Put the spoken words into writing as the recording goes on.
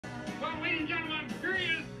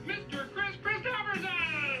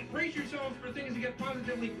yourselves for things to get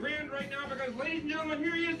positively grand right now because, ladies and gentlemen,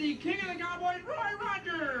 here he is, the king of the Cowboys, Roy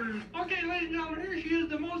Rogers. Okay, ladies and gentlemen, here she is,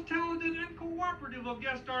 the most talented and cooperative of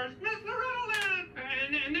guest stars, Miss Loretta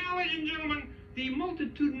Lynn. And now, ladies and gentlemen, the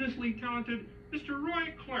multitudinously talented Mr.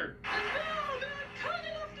 Roy Clark. And now they're kind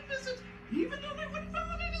enough to visit, even though they wouldn't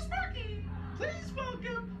validate his parking. Please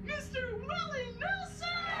welcome Mr. Willie Nelson!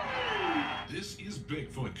 This is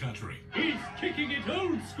Bigfoot country. He's kicking it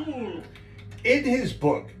old school. In his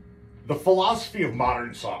book, The Philosophy of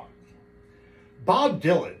Modern Song, Bob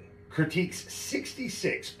Dylan critiques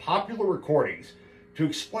 66 popular recordings to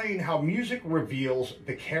explain how music reveals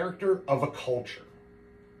the character of a culture.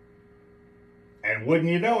 And wouldn't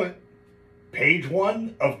you know it, page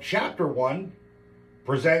 1 of chapter 1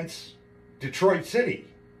 presents Detroit City,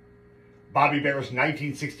 Bobby Bear's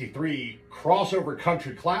 1963 crossover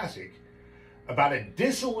country classic about a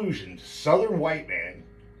disillusioned southern white man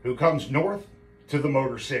who comes north to the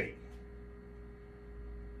Motor City.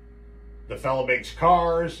 The fella makes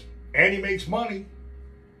cars and he makes money,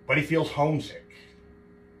 but he feels homesick.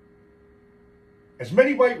 As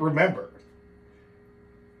many might remember,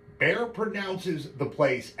 Bear pronounces the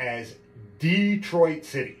place as Detroit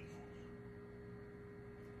City.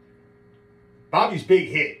 Bobby's big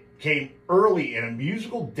hit came early in a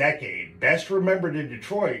musical decade best remembered in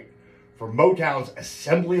Detroit for Motown's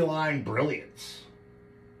assembly line brilliance,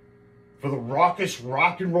 for the raucous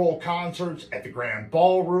rock and roll concerts at the Grand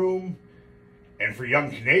Ballroom, and for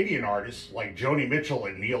young Canadian artists like Joni Mitchell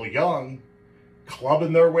and Neil Young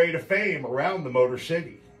clubbing their way to fame around the Motor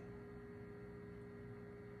City.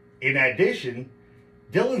 In addition,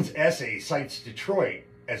 Dylan's essay cites Detroit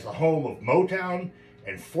as the home of Motown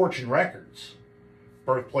and Fortune Records,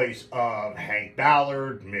 birthplace of Hank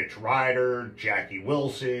Ballard, Mitch Ryder, Jackie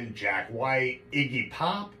Wilson, Jack White, Iggy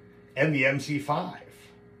Pop, and the MC5.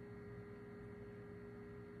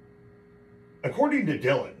 According to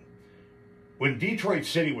Dylan, when Detroit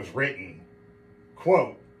City was written,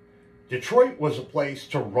 quote, Detroit was a place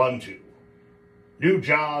to run to. New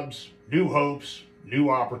jobs, new hopes,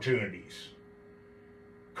 new opportunities.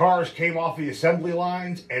 Cars came off the assembly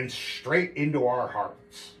lines and straight into our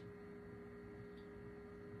hearts.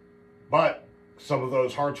 But some of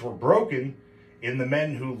those hearts were broken in the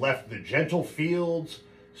men who left the gentle fields,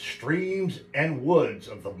 streams, and woods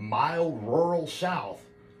of the mild rural South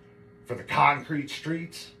for the concrete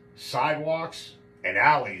streets, sidewalks, and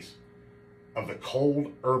alleys of the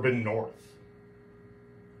cold urban North.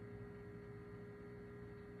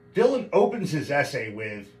 Dylan opens his essay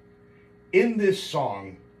with, "In this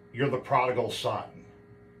song, you're the prodigal son."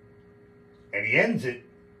 And he ends it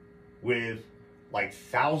with, like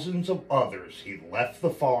thousands of others, he left the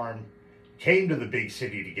farm, came to the big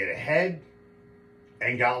city to get ahead,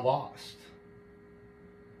 and got lost.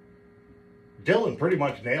 Dylan pretty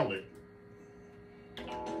much nailed it.